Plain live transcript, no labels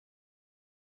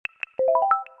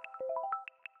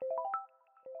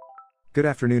Good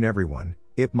afternoon everyone,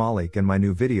 it's Malik and my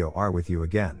new video are with you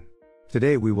again.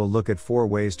 Today we will look at 4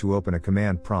 ways to open a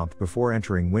command prompt before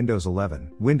entering Windows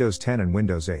 11, Windows 10 and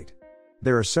Windows 8.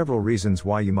 There are several reasons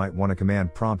why you might want a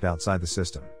command prompt outside the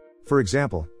system. For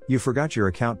example, you forgot your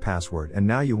account password and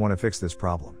now you want to fix this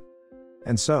problem.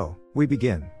 And so, we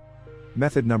begin.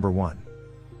 Method number 1.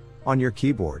 On your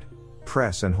keyboard,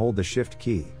 press and hold the Shift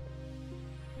key.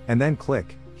 And then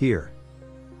click, here.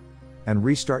 And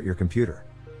restart your computer.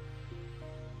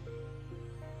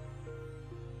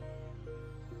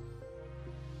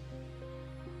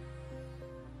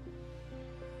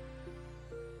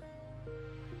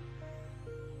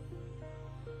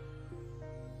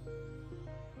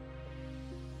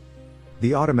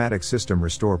 The automatic system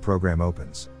restore program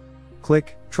opens.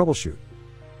 Click Troubleshoot.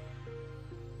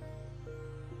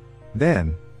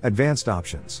 Then, Advanced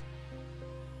Options.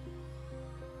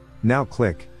 Now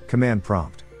click Command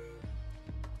Prompt.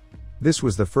 This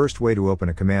was the first way to open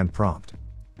a command prompt.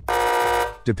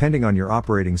 Depending on your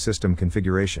operating system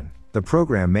configuration, the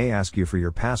program may ask you for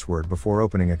your password before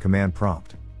opening a command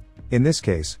prompt. In this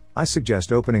case, I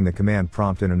suggest opening the command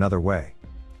prompt in another way.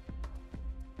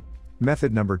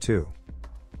 Method number 2.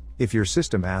 If your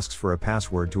system asks for a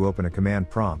password to open a command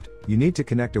prompt, you need to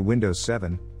connect a Windows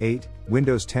 7, 8,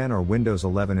 Windows 10 or Windows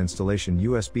 11 installation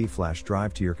USB flash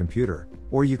drive to your computer,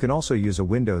 or you can also use a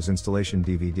Windows installation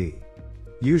DVD.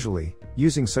 Usually,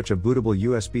 using such a bootable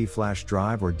USB flash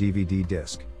drive or DVD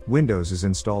disk, Windows is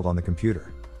installed on the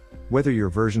computer. Whether your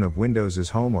version of Windows is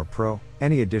Home or Pro,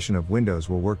 any edition of Windows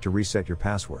will work to reset your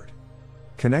password.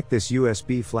 Connect this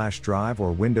USB flash drive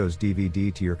or Windows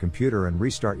DVD to your computer and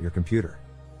restart your computer.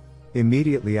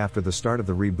 Immediately after the start of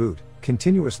the reboot,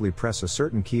 continuously press a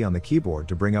certain key on the keyboard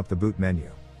to bring up the boot menu.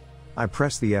 I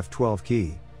press the F12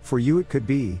 key, for you it could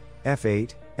be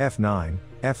F8, F9,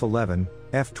 F11,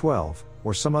 F12,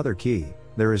 or some other key.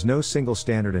 There is no single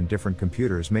standard and different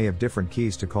computers may have different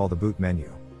keys to call the boot menu.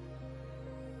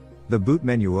 The boot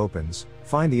menu opens,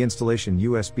 find the installation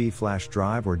USB flash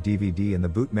drive or DVD in the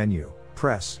boot menu,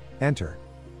 press Enter.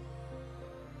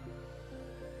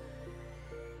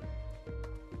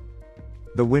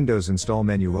 The Windows install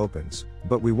menu opens,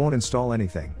 but we won't install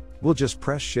anything, we'll just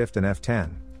press Shift and F10,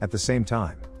 at the same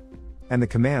time. And the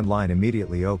command line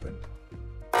immediately opened.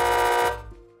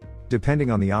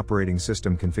 Depending on the operating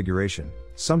system configuration,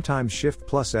 sometimes Shift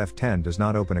plus F10 does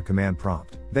not open a command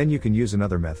prompt, then you can use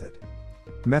another method.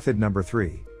 Method number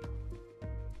 3.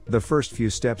 The first few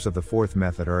steps of the 4th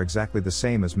method are exactly the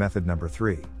same as method number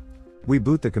 3. We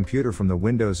boot the computer from the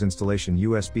Windows installation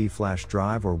USB flash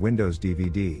drive or Windows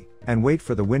DVD, and wait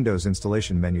for the Windows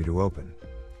installation menu to open.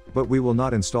 But we will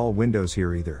not install Windows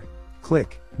here either.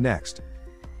 Click Next.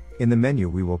 In the menu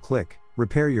we will click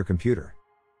Repair your computer.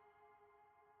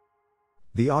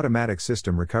 The automatic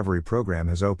system recovery program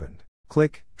has opened.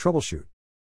 Click Troubleshoot.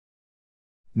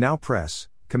 Now press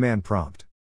Command Prompt.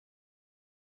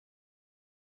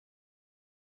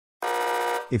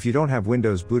 If you don't have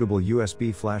Windows bootable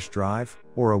USB flash drive,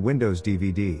 or a Windows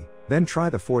DVD, then try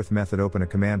the 4th method, open a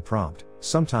command prompt.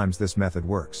 Sometimes this method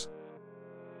works.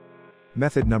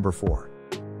 Method number 4.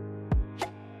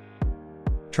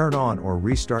 Turn on or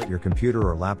restart your computer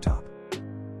or laptop.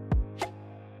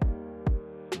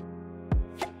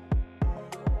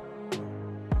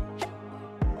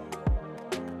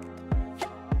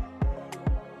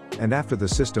 And after the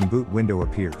system boot window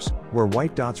appears, where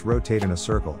white dots rotate in a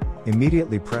circle,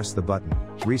 immediately press the button,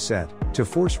 Reset, to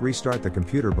force restart the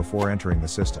computer before entering the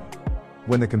system.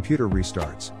 When the computer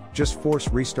restarts, just force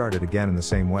restart it again in the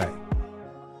same way.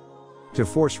 To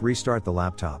force restart the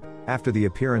laptop, after the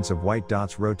appearance of white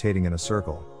dots rotating in a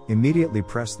circle, immediately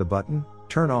press the button,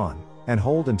 Turn on, and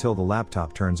hold until the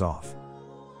laptop turns off.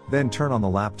 Then turn on the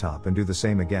laptop and do the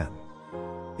same again.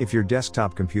 If your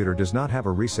desktop computer does not have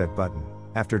a reset button,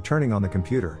 after turning on the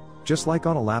computer, just like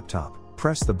on a laptop,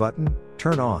 press the button,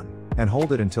 Turn on, and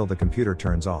hold it until the computer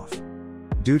turns off.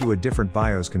 Due to a different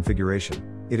BIOS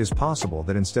configuration, it is possible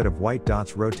that instead of white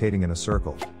dots rotating in a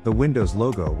circle, the Windows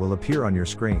logo will appear on your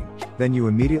screen. Then you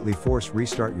immediately force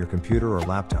restart your computer or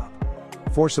laptop.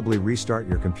 Forcibly restart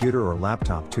your computer or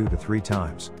laptop 2 to 3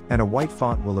 times, and a white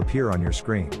font will appear on your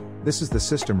screen. This is the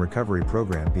system recovery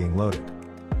program being loaded.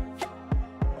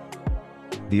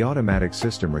 The automatic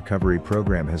system recovery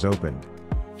program has opened.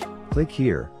 Click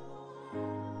here.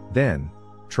 Then,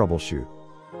 Troubleshoot.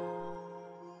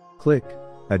 Click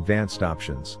Advanced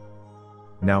Options.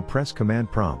 Now press Command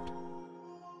Prompt.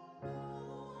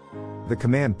 The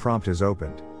command prompt is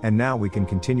opened, and now we can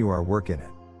continue our work in it.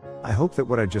 I hope that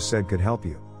what I just said could help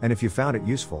you, and if you found it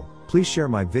useful, please share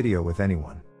my video with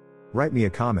anyone. Write me a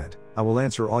comment, I will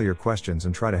answer all your questions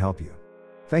and try to help you.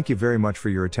 Thank you very much for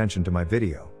your attention to my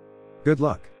video. Good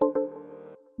luck.